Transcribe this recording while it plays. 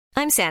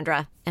I'm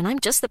Sandra, and I'm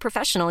just the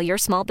professional your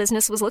small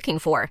business was looking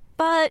for.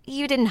 But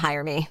you didn't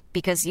hire me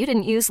because you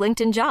didn't use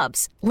LinkedIn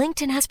Jobs.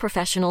 LinkedIn has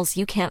professionals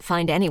you can't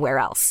find anywhere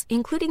else,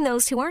 including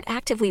those who aren't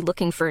actively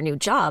looking for a new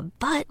job,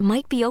 but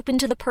might be open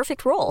to the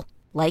perfect role,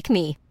 like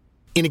me.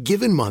 In a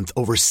given month,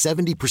 over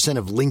 70%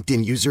 of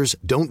LinkedIn users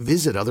don't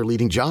visit other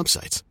leading job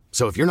sites.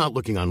 So if you're not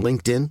looking on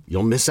LinkedIn,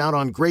 you'll miss out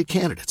on great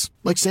candidates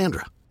like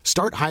Sandra.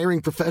 Start hiring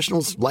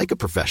professionals like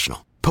a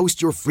professional.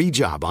 Post your free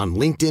job on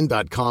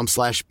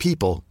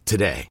linkedin.com/people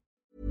today.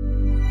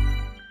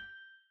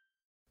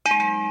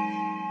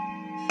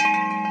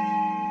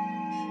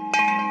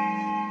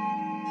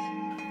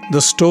 The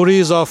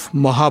stories of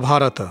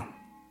Mahabharata,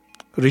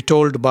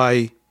 retold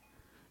by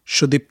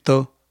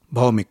Sudipta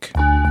Bhaumik.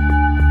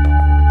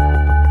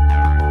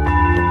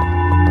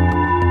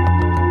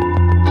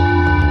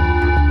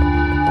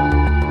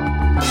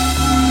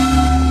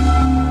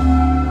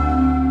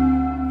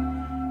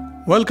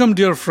 Welcome,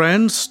 dear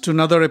friends, to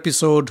another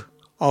episode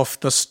of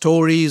the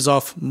stories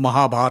of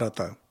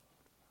Mahabharata.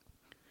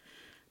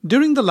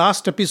 During the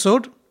last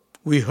episode,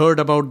 we heard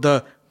about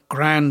the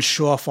grand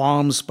show of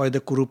arms by the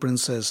Kuru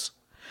princess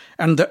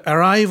and the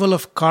arrival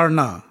of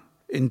Karna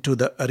into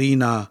the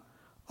arena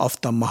of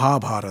the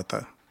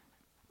Mahabharata.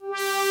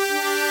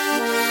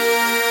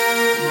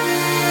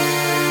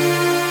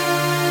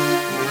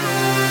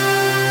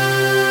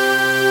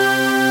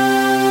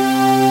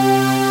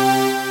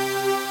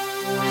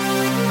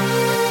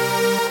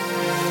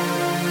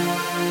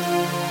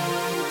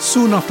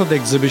 Soon after the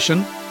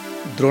exhibition,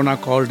 Drona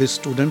called his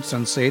students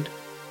and said,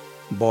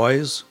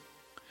 "Boys,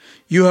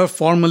 you have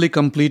formally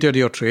completed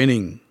your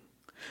training,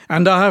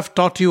 and I have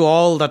taught you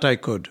all that I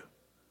could.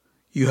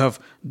 You have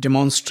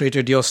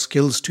demonstrated your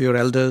skills to your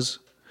elders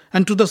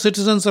and to the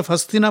citizens of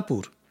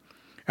Hastinapur,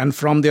 and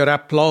from their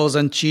applause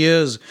and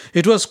cheers,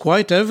 it was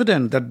quite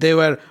evident that they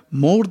were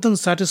more than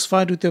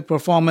satisfied with your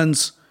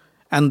performance,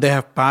 and they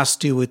have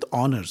passed you with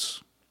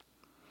honors.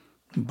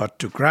 But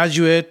to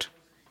graduate,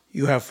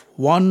 you have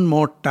one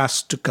more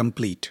task to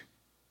complete.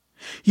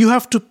 You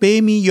have to pay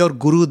me your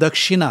Guru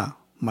Dakshina,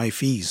 my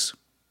fees."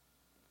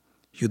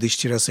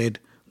 Yudhishthira said,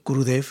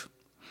 "Gurudev,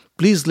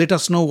 please let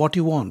us know what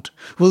you want.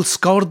 We'll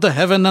scour the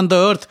heaven and the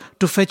earth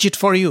to fetch it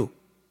for you."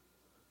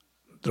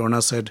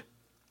 Drona said,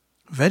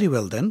 "Very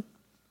well then.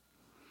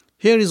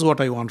 Here is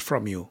what I want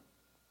from you.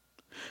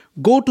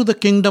 Go to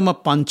the kingdom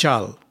of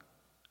Panchal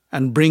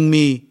and bring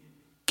me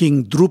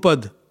King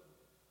Drupad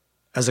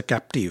as a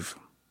captive."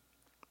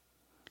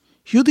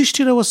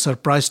 Yudhishthira was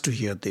surprised to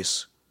hear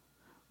this.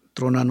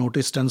 Drona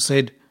noticed and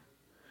said,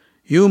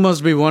 "You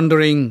must be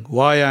wondering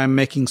why I am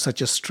making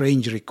such a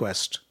strange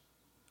request.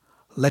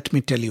 Let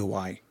me tell you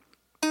why.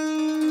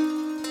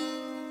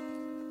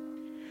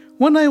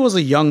 When I was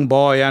a young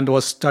boy and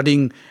was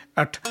studying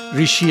at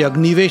Rishi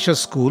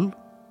Agnivesha's school,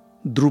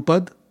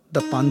 Drupad,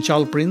 the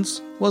Panchal prince,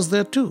 was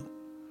there too.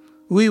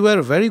 We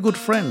were very good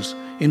friends.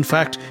 In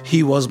fact,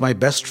 he was my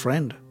best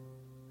friend.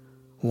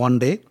 One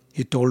day,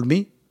 he told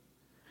me,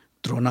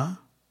 Drona,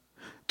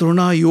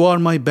 you are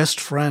my best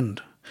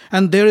friend,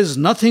 and there is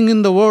nothing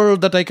in the world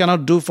that I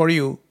cannot do for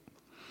you.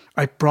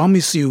 I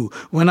promise you,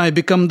 when I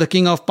become the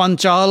king of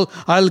Panchal,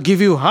 I'll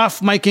give you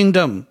half my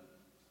kingdom."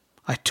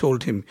 I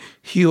told him,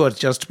 "You are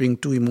just being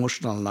too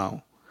emotional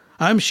now.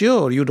 I'm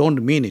sure you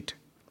don't mean it."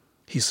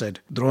 He said,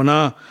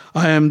 "Drona,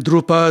 I am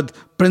Drupad,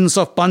 prince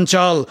of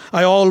Panchal.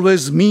 I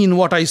always mean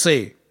what I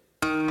say."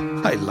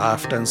 I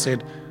laughed and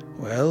said,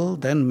 "Well,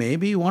 then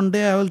maybe one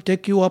day I will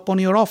take you up on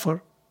your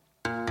offer."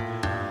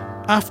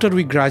 After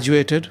we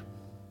graduated,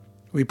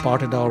 we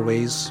parted our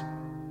ways.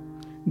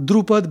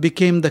 Drupad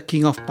became the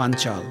king of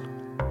Panchal,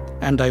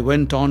 and I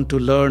went on to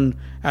learn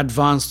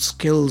advanced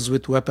skills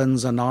with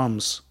weapons and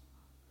arms.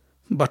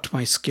 But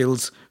my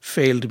skills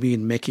failed me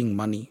in making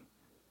money.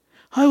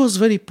 I was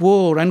very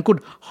poor and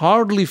could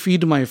hardly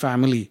feed my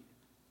family.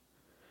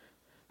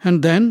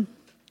 And then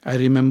I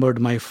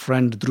remembered my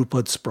friend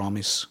Drupad's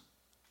promise.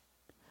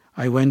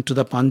 I went to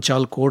the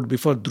Panchal court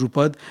before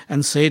Drupad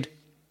and said,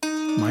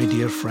 "My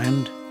dear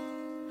friend,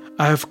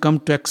 I have come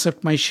to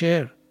accept my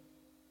share."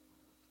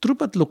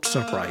 Drupad looked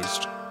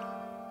surprised.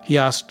 He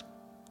asked,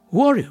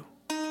 "Who are you?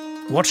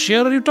 What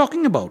share are you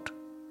talking about?"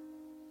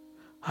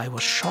 I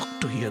was shocked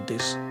to hear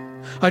this.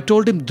 I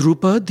told him,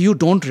 "Drupad, you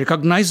don't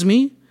recognize me?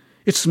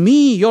 It's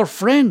me, your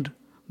friend,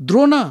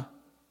 Drona."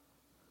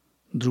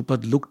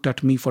 Drupad looked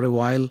at me for a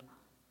while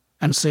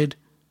and said,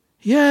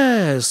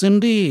 "Yes,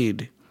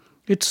 indeed,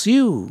 it's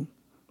you,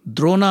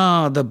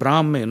 Drona the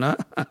Brahmin.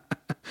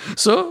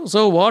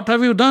 So what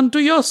have you done to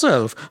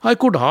yourself? I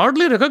could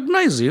hardly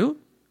recognize you."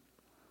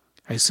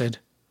 I said,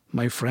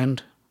 "My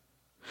friend,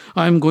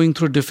 I am going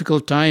through a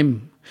difficult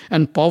time,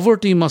 and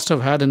poverty must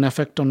have had an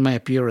effect on my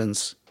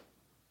appearance."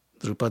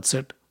 Drupad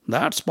said,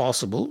 "That's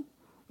possible,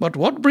 but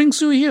what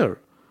brings you here?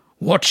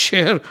 What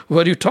share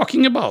were you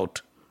talking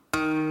about?"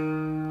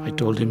 I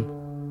told him,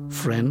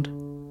 "Friend,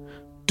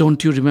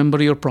 don't you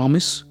remember your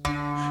promise?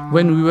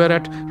 When we were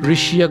at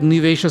Rishi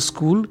Agnivesha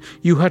school,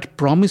 you had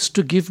promised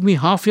to give me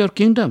half your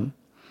kingdom.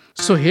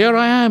 So here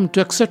I am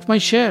to accept my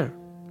share."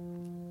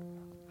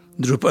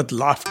 Drupad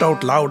laughed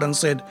out loud and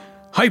said,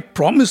 I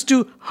promised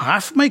you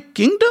half my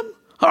kingdom?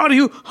 Are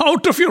you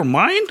out of your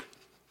mind?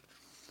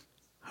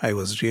 I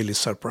was really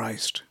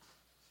surprised.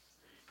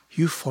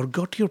 You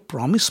forgot your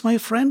promise, my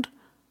friend?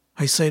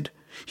 I said.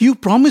 You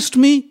promised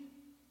me?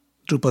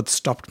 Drupad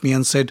stopped me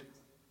and said,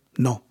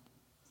 No.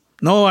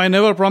 No, I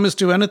never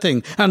promised you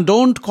anything, and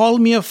don't call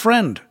me a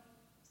friend.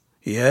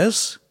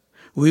 Yes,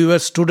 we were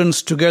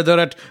students together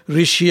at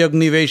Rishi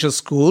Agnivesha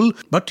school,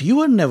 but you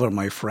were never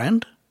my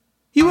friend.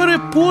 You were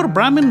a poor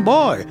Brahmin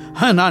boy,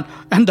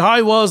 and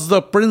I was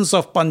the prince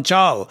of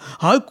Panchal.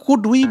 How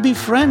could we be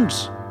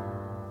friends?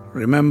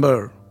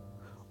 Remember,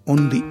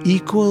 only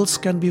equals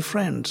can be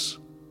friends.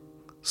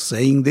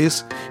 Saying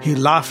this, he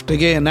laughed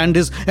again, and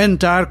his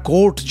entire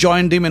court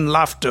joined him in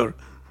laughter.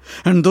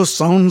 And those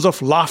sounds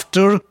of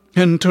laughter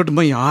entered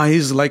my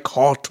eyes like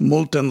hot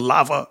molten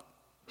lava.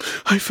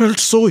 I felt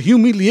so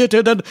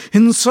humiliated and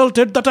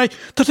insulted that I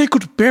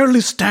could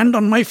barely stand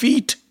on my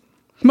feet.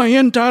 My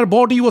entire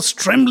body was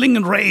trembling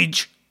in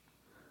rage.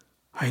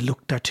 I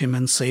looked at him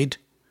and said,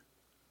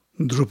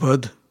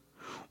 Drupad,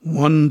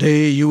 one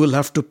day you will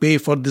have to pay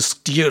for this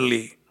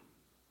dearly.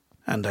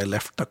 And I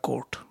left the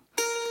court.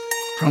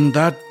 From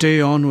that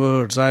day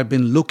onwards, I have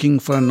been looking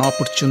for an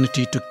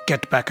opportunity to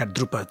get back at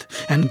Drupad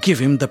and give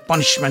him the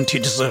punishment he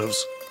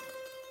deserves.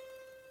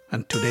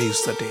 And today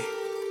is the day.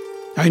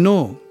 I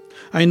know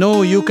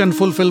you can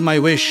fulfill my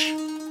wish.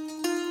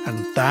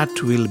 And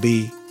that will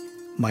be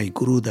my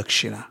Guru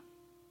Dakshina.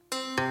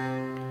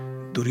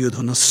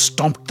 Duryodhana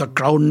stomped the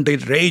ground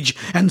in rage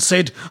and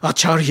said,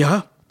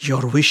 Acharya,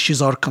 your wish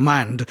is our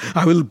command.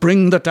 I will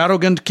bring that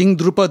arrogant King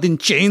Drupad in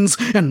chains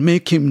and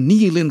make him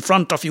kneel in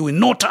front of you in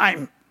no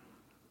time.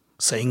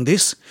 Saying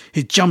this,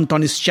 he jumped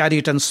on his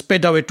chariot and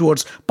sped away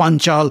towards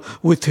Panchal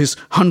with his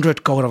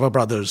 100 Kaurava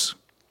brothers.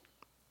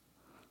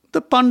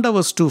 The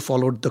Pandavas too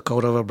followed the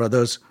Kaurava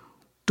brothers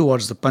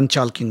towards the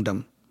Panchal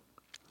kingdom.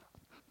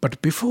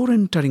 But before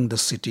entering the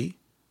city,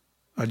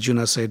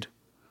 Arjuna said,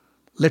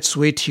 Let's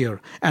wait here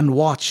and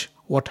watch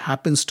what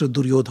happens to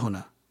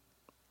Duryodhana.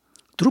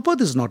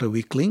 Drupad is not a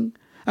weakling,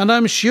 and I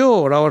am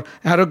sure our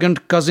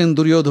arrogant cousin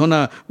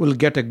Duryodhana will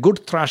get a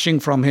good thrashing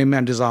from him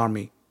and his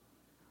army.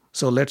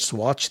 So let's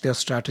watch their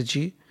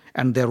strategy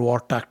and their war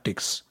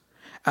tactics,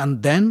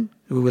 and then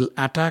we will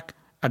attack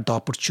at the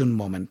opportune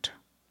moment.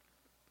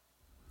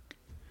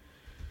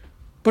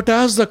 But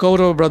as the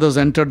Kaurava brothers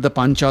entered the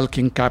Panchal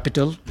king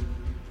capital,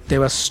 they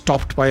were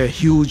stopped by a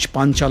huge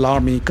Panchal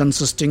army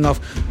consisting of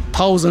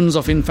thousands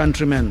of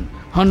infantrymen,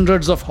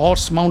 hundreds of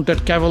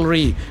horse-mounted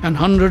cavalry, and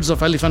hundreds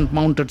of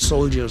elephant-mounted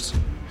soldiers.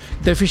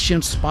 The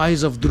efficient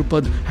spies of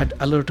Drupad had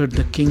alerted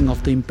the king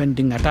of the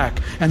impending attack,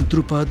 and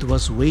Drupad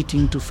was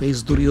waiting to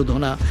face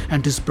Duryodhana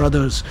and his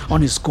brothers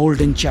on his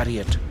golden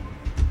chariot.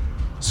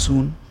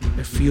 Soon,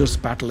 a fierce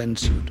battle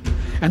ensued,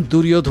 and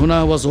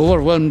Duryodhana was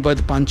overwhelmed by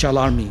the Panchal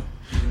army.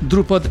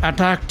 Drupad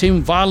attacked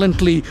him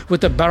violently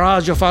with a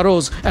barrage of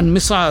arrows and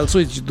missiles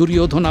which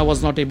Duryodhana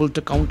was not able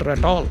to counter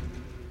at all.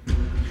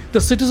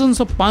 The citizens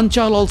of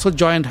Panchal also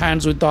joined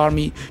hands with the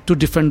army to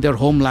defend their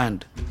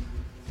homeland.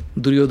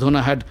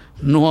 Duryodhana had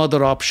no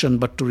other option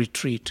but to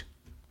retreat.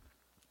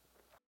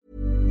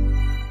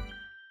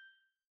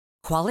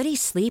 Quality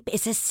sleep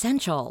is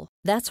essential.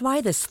 That's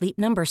why the Sleep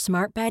Number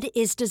Smart Bed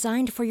is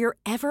designed for your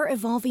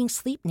ever-evolving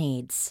sleep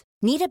needs.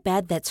 Need a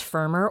bed that's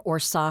firmer or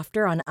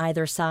softer on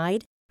either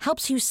side?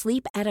 Helps you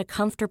sleep at a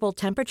comfortable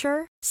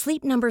temperature?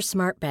 Sleep Number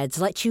Smart Beds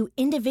let you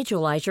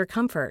individualize your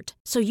comfort,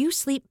 so you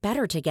sleep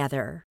better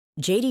together.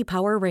 J.D.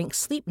 Power ranks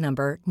Sleep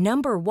Number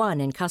number 1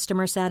 in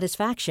customer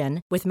satisfaction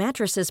with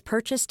mattresses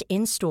purchased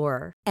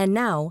in-store. And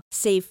now,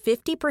 save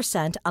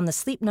 50% on the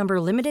Sleep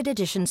Number Limited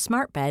Edition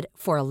Smart Bed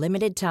for a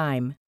limited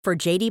time. For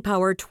J.D.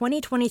 Power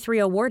 2023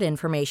 award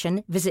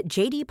information, visit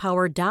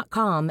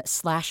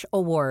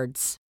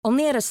jdpower.com/awards.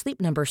 Only at a Sleep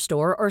Number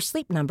store or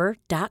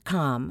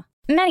sleepnumber.com.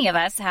 Many of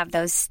us have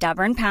those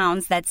stubborn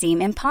pounds that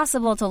seem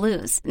impossible to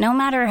lose, no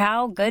matter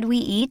how good we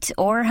eat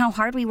or how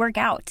hard we work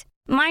out.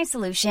 My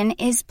solution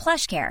is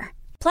PlushCare.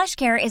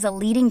 PlushCare is a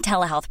leading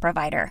telehealth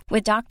provider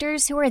with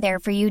doctors who are there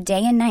for you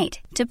day and night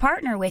to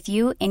partner with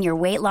you in your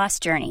weight loss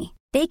journey.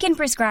 They can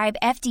prescribe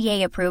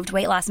FDA-approved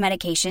weight loss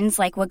medications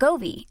like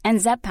Wegovy and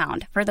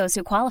Zepbound for those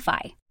who qualify.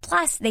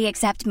 Plus, they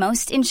accept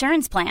most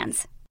insurance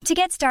plans. To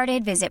get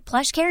started, visit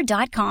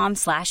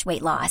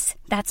plushcare.com/weightloss.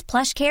 That's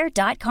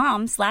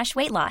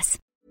plushcare.com/weightloss.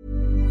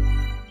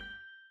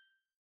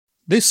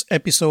 This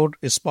episode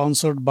is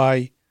sponsored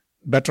by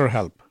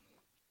BetterHelp.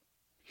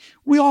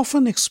 We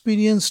often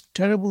experience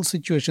terrible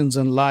situations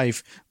in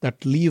life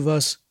that leave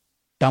us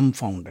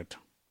dumbfounded.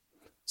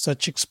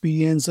 Such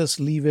experiences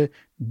leave a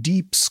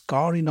deep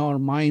scar in our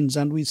minds,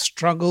 and we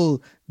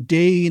struggle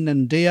day in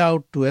and day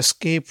out to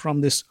escape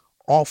from this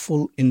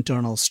awful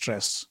internal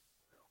stress.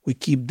 We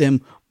keep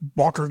them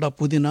bottled up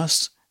within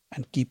us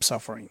and keep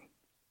suffering.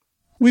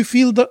 We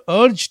feel the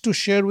urge to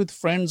share with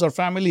friends or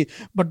family,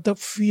 but the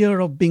fear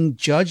of being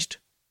judged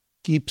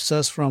keeps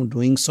us from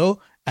doing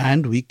so,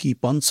 and we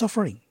keep on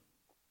suffering.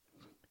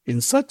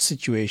 In such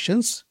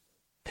situations,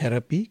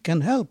 therapy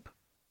can help.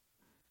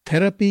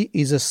 Therapy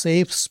is a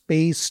safe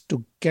space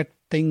to get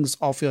things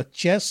off your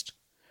chest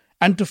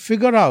and to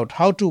figure out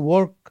how to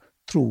work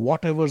through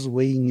whatever's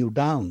weighing you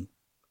down.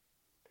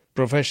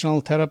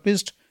 Professional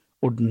therapist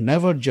would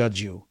never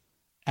judge you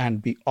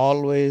and be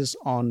always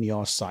on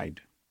your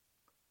side.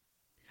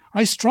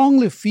 I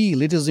strongly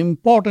feel it is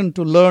important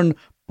to learn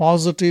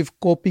positive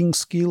coping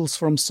skills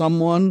from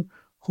someone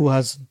who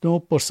has no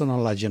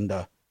personal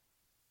agenda.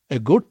 A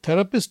good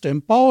therapist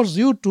empowers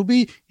you to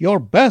be your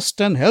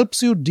best and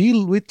helps you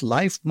deal with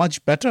life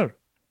much better.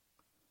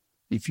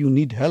 If you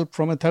need help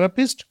from a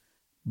therapist,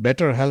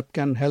 BetterHelp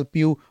can help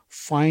you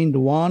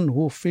find one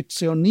who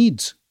fits your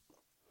needs.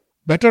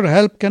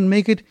 BetterHelp can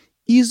make it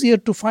easier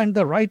to find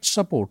the right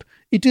support.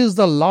 It is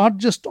the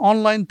largest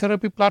online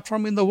therapy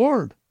platform in the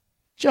world.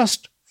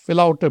 Just fill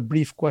out a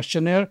brief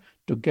questionnaire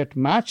to get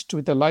matched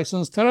with a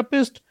licensed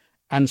therapist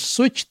and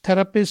switch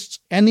therapists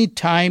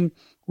anytime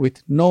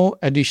with no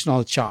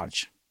additional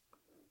charge.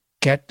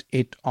 Get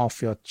it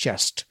off your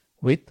chest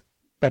with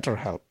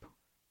BetterHelp.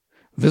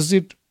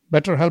 Visit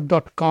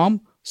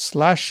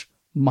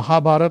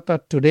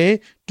betterhelp.com/Mahabharata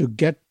today to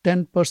get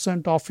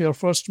 10% off your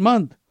first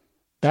month.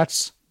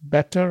 That's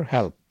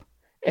BetterHelp.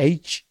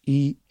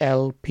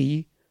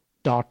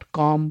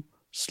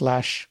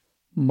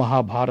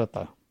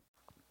 HELP.com/Mahabharata.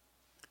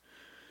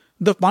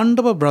 The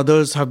Pandava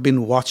brothers have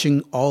been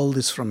watching all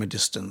this from a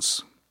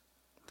distance.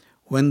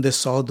 When they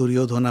saw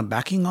Duryodhana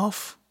backing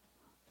off,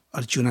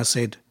 Arjuna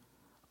said,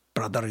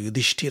 "Brother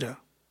Yudhishthira,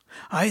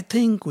 I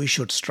think we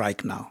should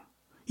strike now.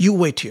 You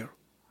wait here.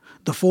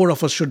 The four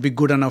of us should be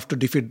good enough to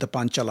defeat the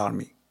Panchal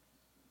army."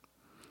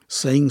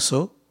 Saying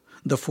so,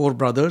 the four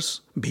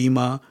brothers,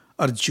 Bhima,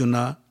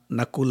 Arjuna,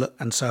 Nakula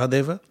and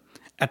Sahadeva,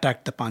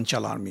 attacked the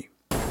Panchal army.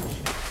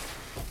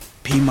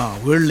 Bhima,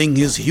 whirling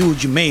his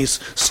huge mace,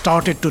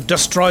 started to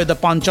destroy the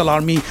Panchal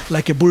army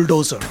like a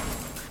bulldozer.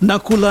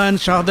 Nakula and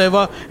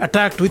Sahadeva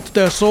attacked with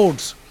their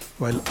swords,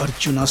 while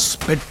Arjuna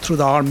sped through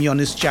the army on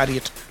his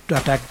chariot to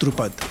attack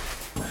Drupad.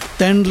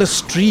 The endless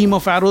stream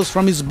of arrows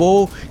from his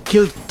bow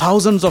killed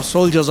thousands of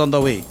soldiers on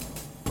the way.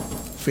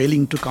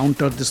 Failing to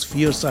counter this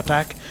fierce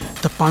attack,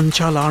 the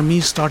Panchal army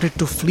started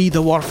to flee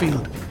the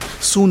warfield.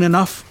 Soon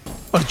enough,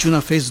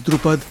 Arjuna faced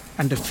Drupad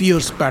and a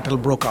fierce battle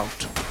broke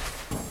out.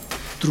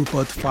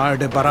 Drupad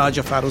fired a barrage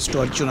of arrows to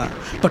Arjuna,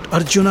 but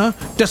Arjuna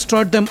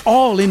destroyed them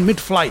all in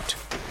mid-flight.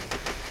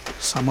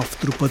 Some of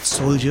Drupad's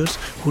soldiers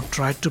who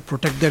tried to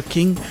protect their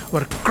king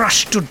were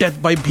crushed to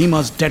death by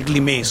Bhima's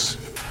deadly mace.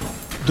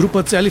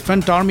 Drupad's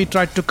elephant army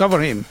tried to cover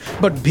him,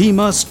 but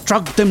Bhima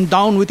struck them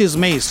down with his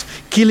mace,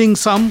 killing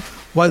some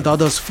while the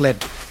others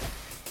fled.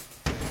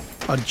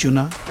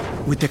 Arjuna,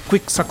 with a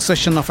quick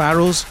succession of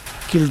arrows,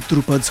 killed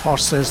Drupad's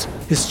horses,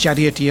 his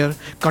charioteer,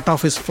 cut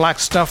off his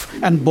flagstaff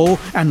and bow,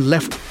 and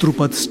left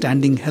Drupad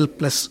standing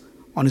helpless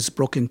on his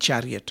broken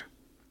chariot.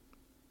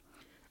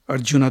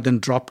 Arjuna then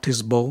dropped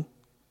his bow,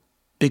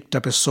 picked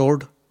up a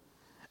sword,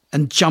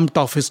 and jumped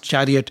off his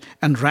chariot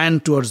and ran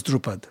towards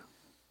Drupad.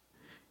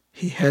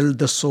 He held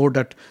the sword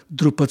at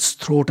Drupad's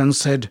throat and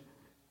said,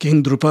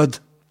 "King Drupad,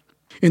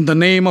 in the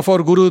name of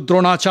our Guru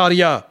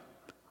Dronacharya,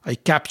 I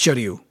capture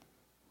you.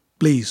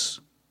 Please,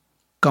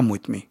 come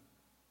with me."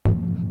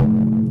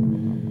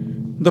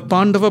 The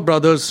Pandava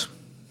brothers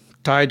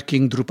tied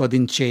King Drupad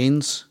in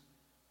chains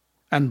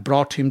and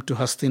brought him to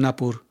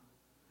Hastinapur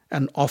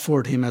and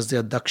offered him as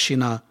their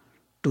dakshina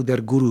to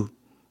their Guru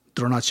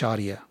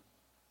Dronacharya.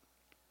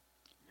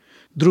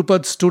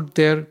 Drupad stood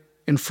there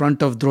in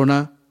front of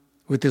Drona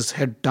with his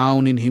head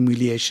down in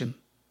humiliation.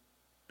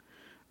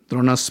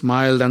 Drona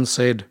smiled and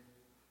said,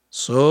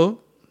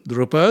 "So,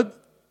 Drupad,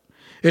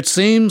 it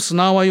seems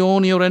now I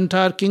own your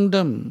entire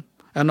kingdom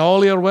and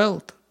all your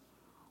wealth.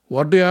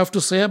 What do you have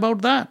to say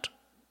about that?"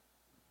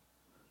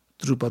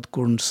 Drupad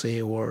couldn't say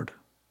a word.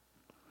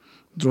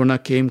 Drona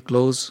came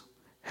close,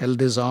 held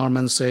his arm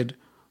and said,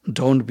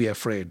 "Don't be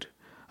afraid.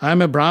 I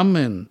am a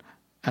Brahmin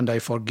and I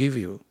forgive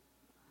you.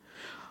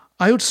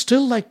 I would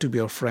still like to be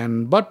your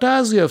friend, but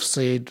as you have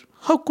said,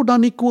 how could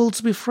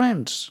unequals be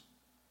friends?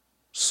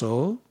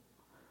 So,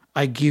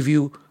 I give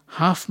you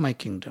half my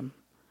kingdom,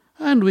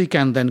 and we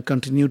can then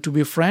continue to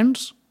be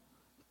friends.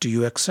 Do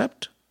you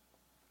accept?"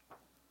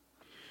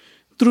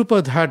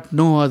 Drupad had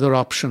no other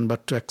option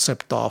but to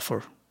accept the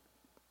offer.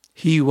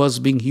 He was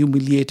being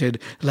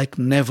humiliated like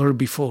never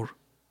before.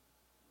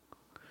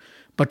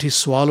 But he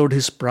swallowed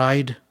his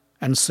pride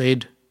and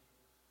said,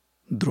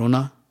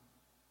 "Drona,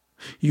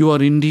 you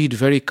are indeed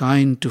very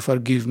kind to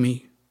forgive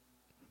me.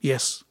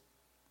 Yes,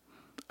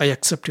 I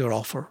accept your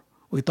offer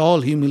with all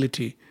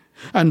humility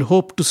and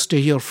hope to stay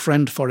your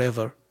friend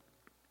forever."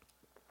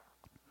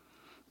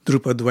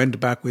 Drupad went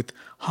back with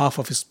half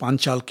of his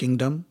Panchal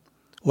kingdom,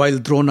 while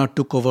Drona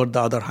took over the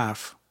other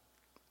half.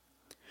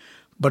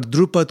 But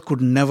Drupad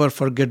could never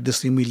forget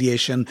this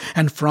humiliation,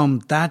 and from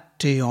that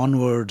day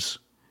onwards,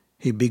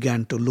 he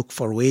began to look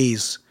for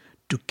ways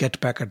to get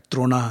back at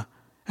Drona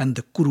and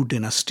the Kuru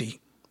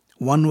dynasty,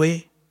 one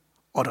way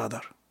or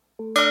other.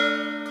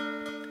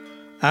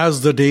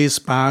 As the days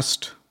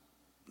passed,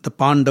 the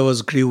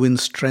Pandavas grew in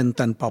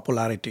strength and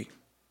popularity.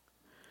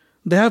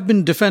 They have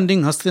been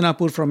defending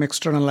Hastinapur from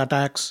external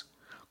attacks,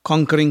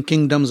 conquering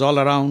kingdoms all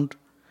around,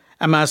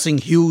 amassing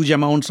huge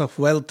amounts of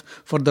wealth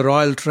for the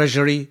royal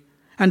treasury,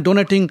 and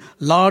donating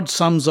large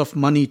sums of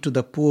money to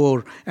the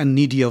poor and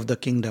needy of the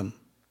kingdom.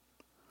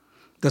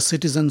 The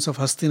citizens of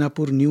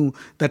Hastinapur knew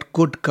that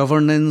good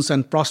governance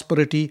and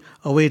prosperity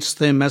awaits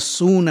them as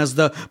soon as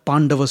the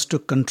Pandavas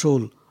took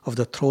control of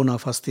the throne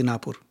of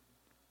Hastinapur.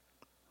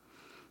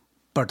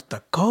 But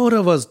the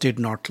Kauravas did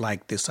not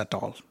like this at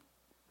all.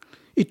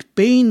 It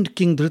pained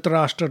King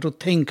Dhritarashtra to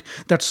think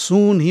that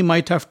soon he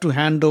might have to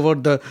hand over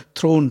the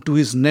throne to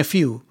his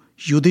nephew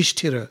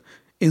Yudhishthira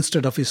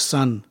instead of his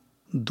son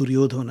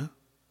Duryodhana.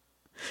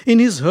 In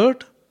his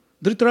hurt,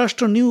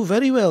 Dhritarashtra knew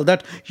very well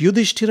that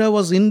Yudhishthira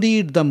was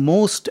indeed the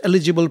most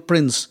eligible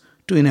prince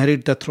to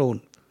inherit the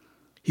throne.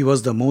 He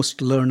was the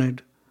most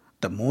learned,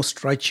 the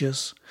most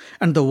righteous,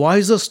 and the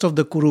wisest of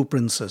the Kuru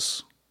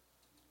princes.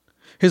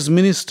 His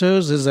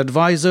ministers, his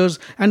advisors,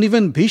 and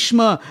even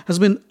Bhishma has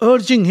been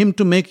urging him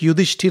to make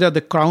Yudhishthira the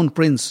crown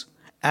prince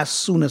as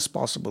soon as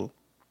possible.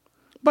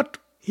 But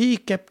he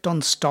kept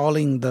on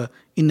stalling the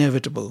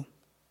inevitable.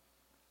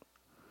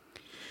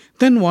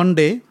 Then one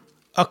day,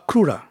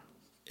 Akrura,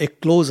 a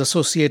close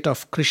associate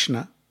of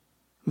Krishna,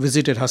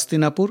 visited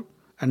Hastinapur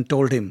and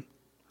told him,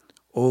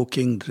 "O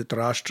King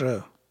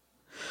Dhritarashtra,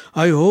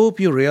 I hope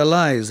you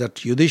realize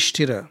that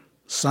Yudhishthira,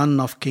 son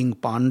of King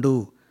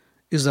Pandu,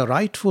 is the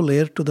rightful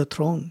heir to the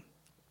throne.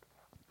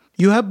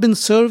 You have been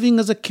serving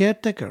as a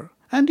caretaker,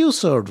 and you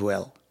served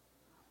well.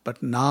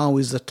 But now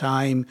is the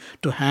time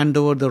to hand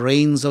over the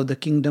reins of the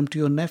kingdom to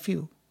your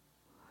nephew.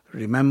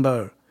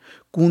 Remember,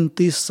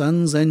 Kunti's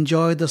sons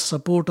enjoy the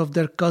support of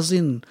their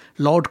cousin,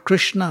 Lord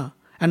Krishna,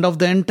 and of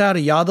the entire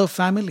Yadav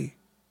family."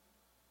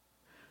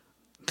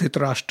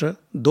 Dhritarashtra,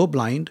 though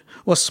blind,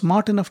 was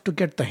smart enough to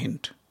get the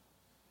hint.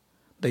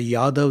 The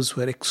Yadavs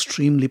were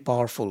extremely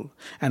powerful,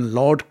 and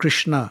Lord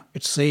Krishna,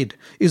 it said,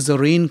 is the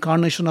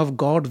reincarnation of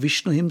God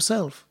Vishnu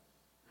himself.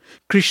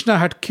 Krishna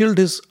had killed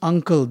his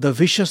uncle, the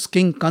vicious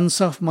king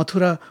Kansa of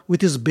Mathura,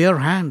 with his bare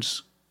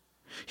hands.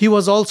 He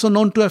was also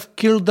known to have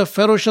killed the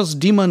ferocious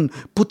demon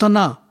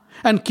Putana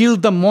and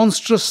killed the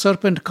monstrous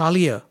serpent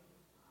Kaliya.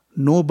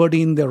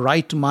 Nobody in their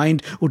right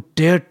mind would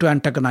dare to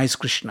antagonize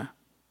Krishna.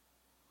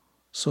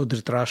 So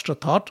Dhritarashtra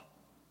thought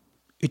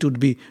it would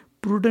be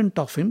prudent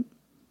of him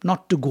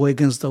not to go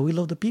against the will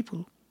of the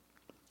people.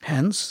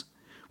 Hence,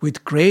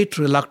 with great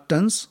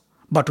reluctance,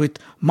 but with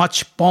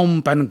much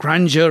pomp and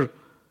grandeur,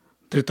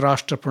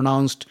 Dhritarashtra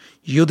pronounced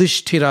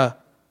Yudhishthira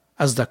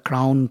as the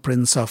crown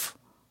prince of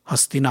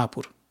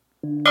Hastinapur.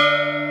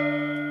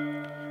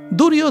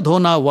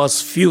 Duryodhana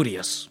was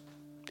furious.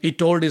 He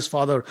told his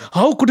father,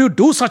 "How could you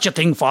do such a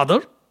thing,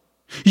 father?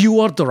 You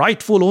are the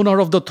rightful owner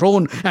of the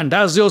throne, and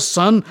as your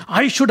son,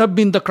 I should have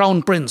been the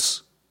crown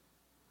prince."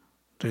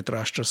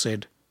 Dhritarashtra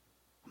said,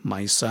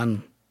 "My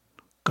son,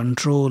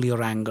 control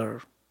your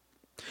anger.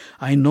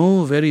 I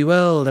know very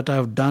well that I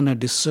have done a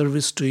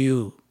disservice to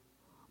you,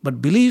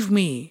 but believe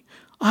me,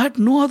 I had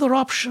no other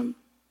option.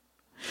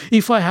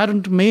 If I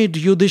hadn't made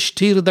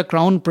Yudhishthira the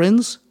crown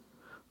prince,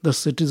 the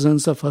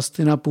citizens of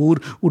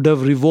Hastinapur would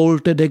have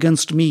revolted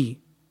against me.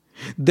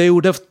 They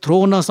would have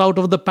thrown us out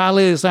of the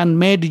palace and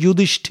made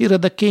Yudhishthira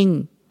the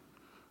king.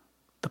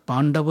 The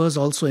Pandavas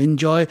also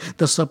enjoy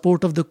the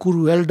support of the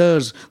Kuru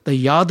elders, the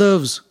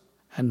Yadavs,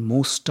 and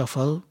most of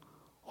all,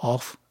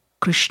 of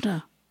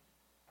Krishna."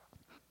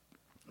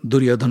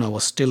 Duryodhana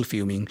was still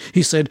fuming.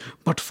 He said,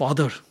 "But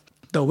father,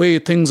 the way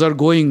things are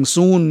going,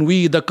 soon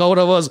we, the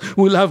Kauravas,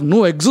 will have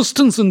no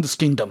existence in this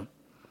kingdom.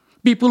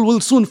 People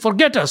will soon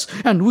forget us,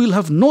 and we'll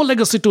have no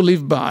legacy to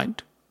leave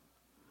behind."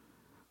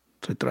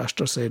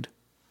 Dhritarashtra said,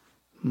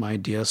 "My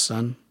dear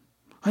son,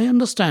 I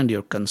understand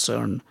your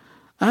concern,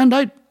 and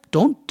I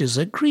don't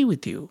disagree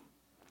with you.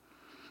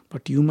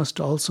 But you must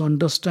also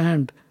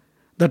understand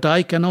that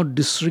I cannot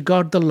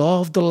disregard the law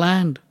of the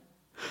land.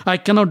 I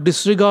cannot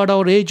disregard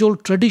our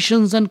age-old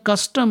traditions and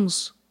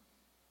customs.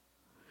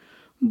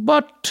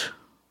 But,"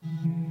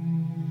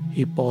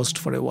 he paused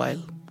for a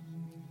while.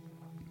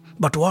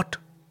 "But what?"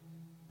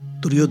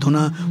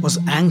 Duryodhana was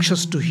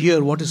anxious to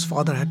hear what his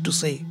father had to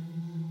say.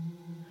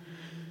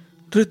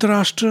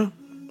 Dhritarashtra,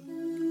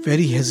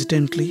 very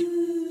hesitantly,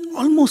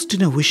 almost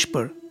in a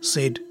whisper,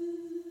 said,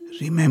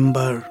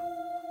 "Remember,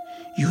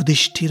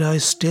 Yudhishthira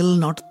is still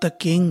not the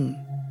king.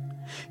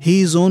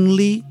 He is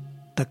only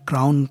the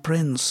crown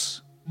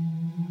prince."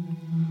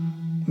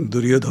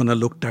 Duryodhana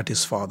looked at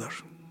his father.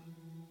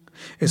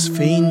 A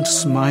faint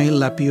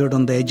smile appeared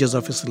on the edges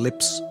of his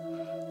lips,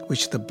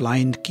 which the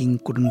blind king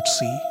couldn't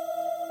see.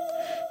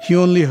 He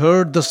only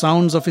heard the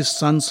sounds of his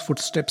son's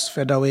footsteps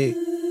fade away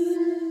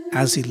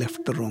as he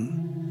left the room.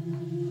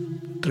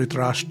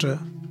 Dhritarashtra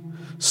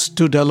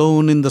stood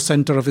alone in the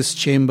center of his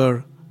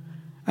chamber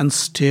and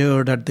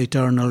stared at the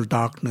eternal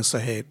darkness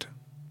ahead.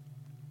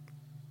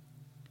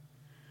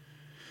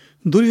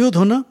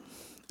 Duryodhana,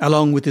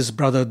 along with his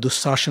brother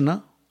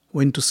Dussasana,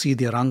 went to see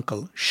their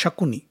uncle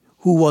Shakuni,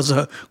 who was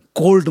a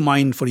gold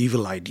mine for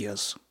evil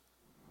ideas.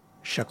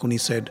 Shakuni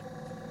said,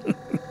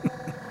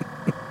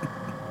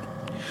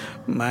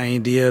 "My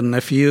dear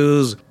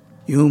nephews,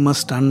 you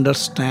must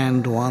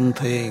understand one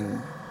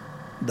thing.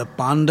 The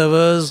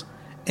Pandavas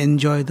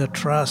enjoy the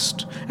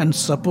trust and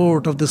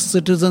support of the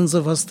citizens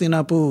of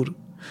Hastinapur.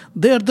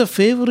 They are the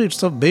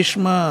favorites of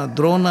Bhishma,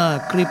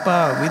 Drona,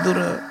 Kripa,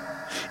 Vidura.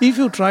 If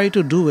you try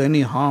to do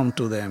any harm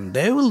to them,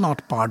 they will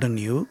not pardon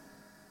you.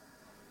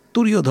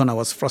 Duryodhana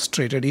was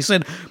frustrated. He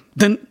said,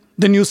 Then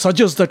you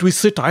suggest that we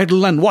sit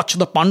idle and watch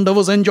the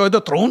Pandavas enjoy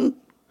the throne?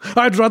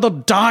 I'd rather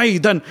die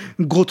than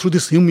go through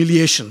this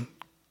humiliation.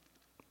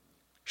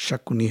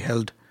 Shakuni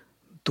held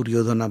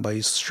Duryodhana by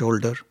his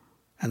shoulder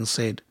and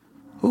said,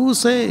 Who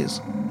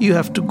says you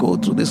have to go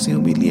through this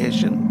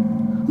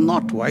humiliation?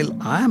 Not while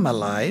I am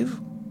alive.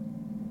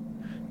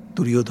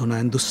 Duryodhana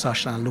and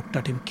Dussasana looked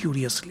at him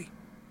curiously.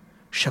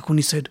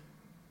 Shakuni said,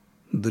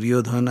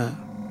 Duryodhana,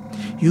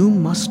 you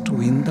must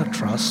win the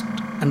trust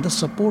and the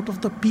support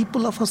of the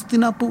people of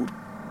Hastinapur.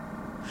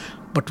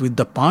 But with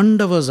the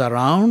Pandavas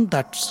around,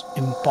 that's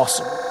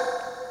impossible.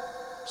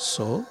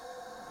 So,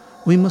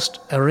 we must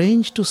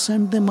arrange to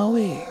send them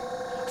away,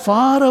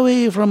 far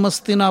away from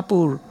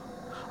Hastinapur,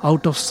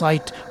 out of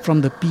sight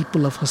from the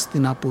people of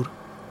Hastinapur.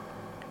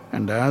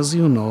 And as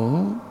you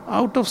know,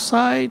 out of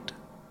sight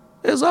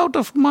is out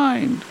of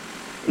mind.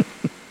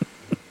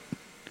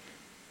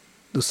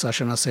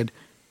 Dussasana said,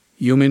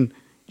 You mean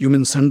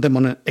send them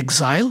on an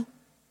exile?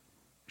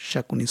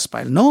 Shakuni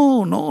smiled.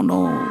 No,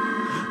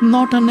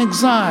 not an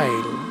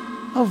exile,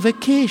 a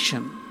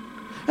vacation.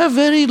 A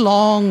very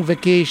long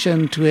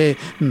vacation to a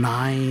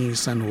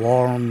nice and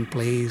warm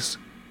place.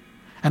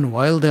 And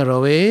while they're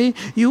away,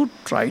 you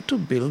try to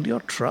build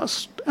your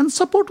trust and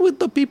support with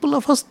the people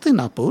of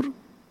Hastinapur.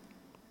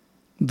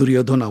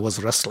 Duryodhana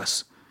was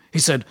restless. He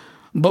said,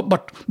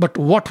 But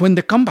what when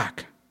they come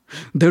back?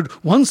 They'd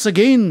once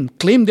again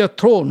claim their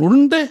throne,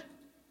 wouldn't they?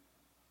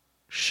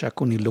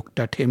 Shakuni looked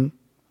at him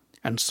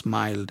and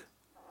smiled.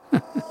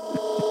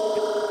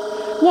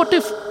 What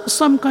if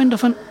some kind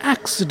of an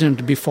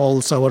accident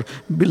befalls our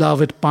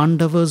beloved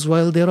Pandavas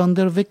while they're on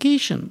their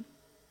vacation?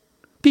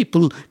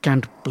 People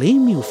can't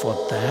blame you for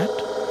that,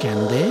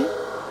 can they?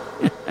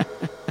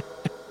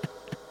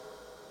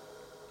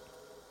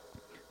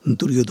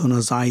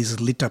 Duryodhana's eyes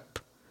lit up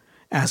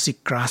as he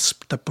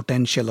grasped the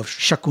potential of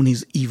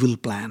Shakuni's evil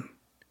plan.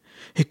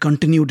 He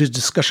continued his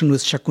discussion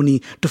with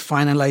Shakuni to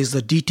finalize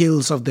the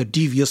details of the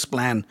devious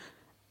plan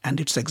and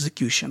its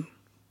execution.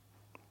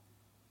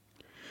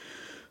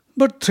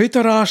 But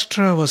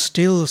Dhritarashtra was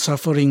still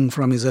suffering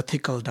from his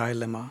ethical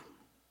dilemma.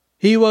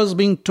 He was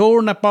being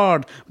torn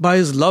apart by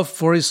his love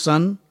for his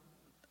son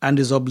and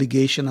his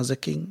obligation as a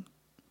king.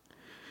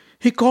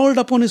 He called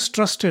upon his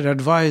trusted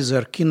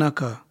advisor,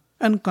 Kinaka,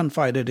 and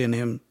confided in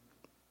him,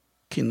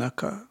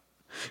 Kinaka,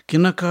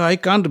 I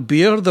can't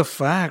bear the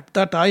fact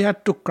that I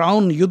had to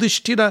crown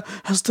Yudhishthira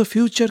as the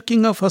future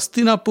king of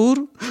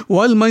Hastinapur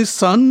while my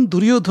son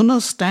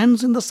Duryodhana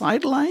stands in the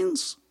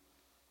sidelines.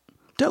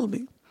 Tell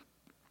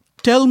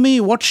me,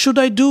 what should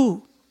I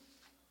do?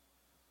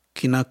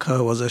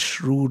 Kinaka was a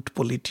shrewd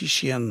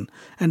politician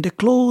and a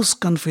close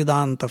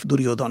confidant of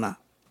Duryodhana.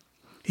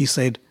 He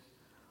said,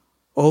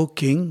 O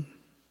king,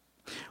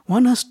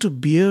 one has to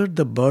bear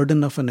the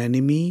burden of an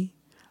enemy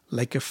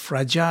like a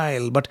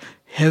fragile but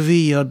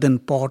heavy earthen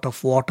pot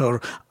of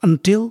water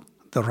until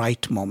the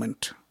right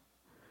moment.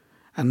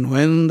 And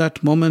when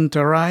that moment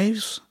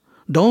arrives,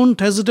 don't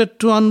hesitate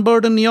to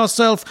unburden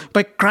yourself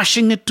by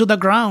crushing it to the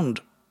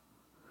ground.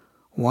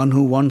 One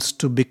who wants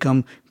to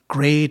become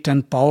great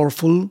and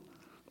powerful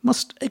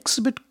must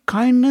exhibit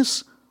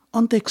kindness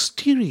on the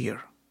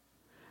exterior,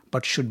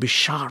 but should be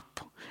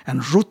sharp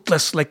and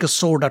ruthless like a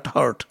sword at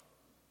heart.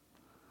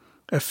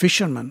 A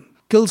fisherman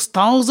kills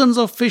thousands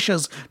of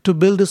fishes to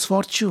build his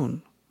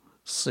fortune.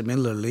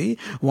 Similarly,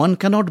 one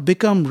cannot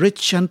become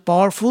rich and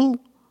powerful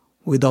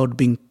without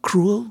being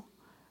cruel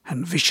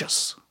and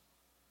vicious.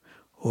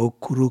 O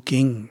Kuru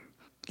King,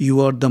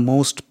 you are the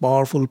most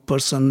powerful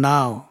person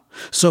now,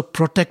 so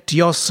protect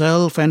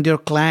yourself and your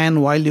clan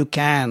while you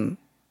can.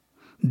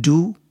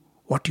 Do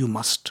what you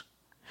must,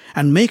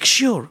 and make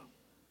sure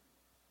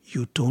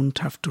you don't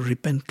have to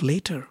repent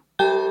later.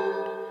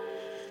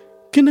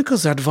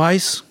 Kinaka's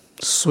advice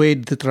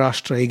swayed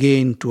Dhritarashtra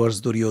again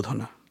towards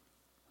Duryodhana.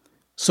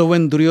 So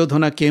when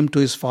Duryodhana came to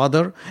his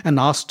father and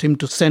asked him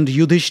to send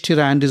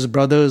Yudhishthira and his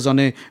brothers on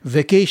a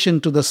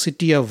vacation to the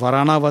city of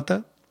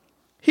Varanavata,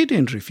 he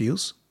didn't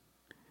refuse.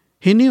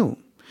 He knew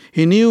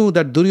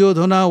that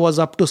Duryodhana was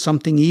up to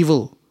something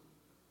evil,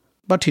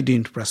 but he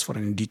didn't press for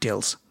any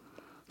details.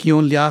 He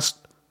only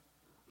asked,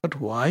 but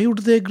why would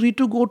they agree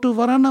to go to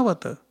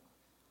Varanavata?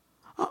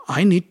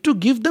 I need to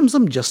give them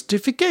some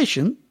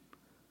justification.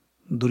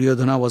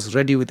 Duryodhana was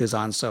ready with his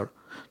answer.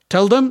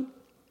 Tell them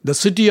the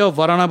city of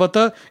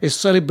Varanavata is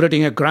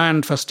celebrating a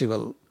grand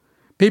festival.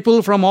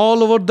 People from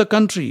all over the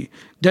country,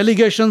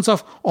 delegations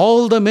of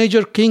all the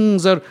major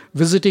kings are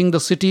visiting the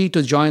city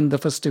to join the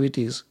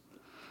festivities.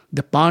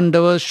 The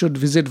Pandavas should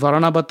visit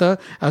Varanavata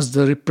as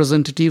the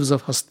representatives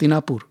of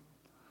Hastinapur.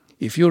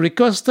 If you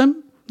request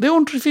them, they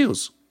won't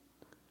refuse.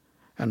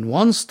 And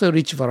once they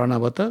reach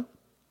Varanavata,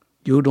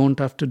 you don't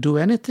have to do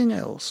anything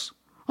else.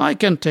 I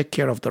can take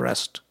care of the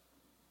rest.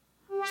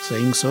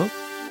 Saying so,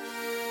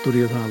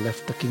 Duryodhana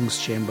left the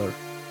king's chamber,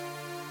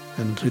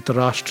 and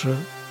Dhritarashtra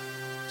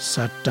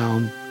sat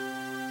down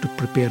to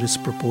prepare his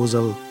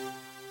proposal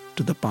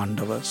to the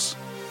Pandavas.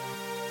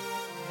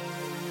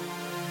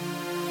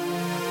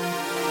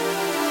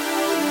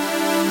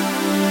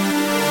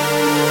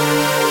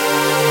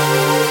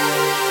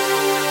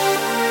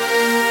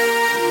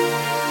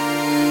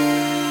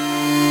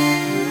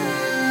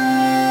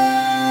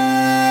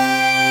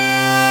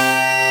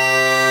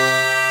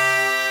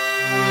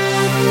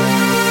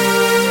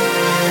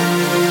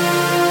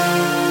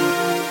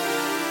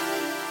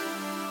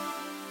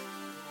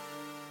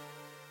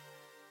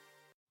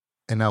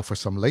 And now for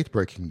some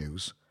late-breaking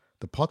news.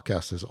 The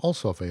podcast is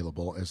also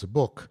available as a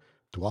book,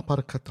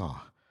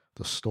 Dwapar-Katha,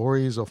 The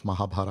Stories of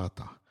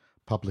Mahabharata,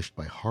 published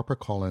by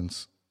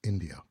HarperCollins,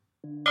 India.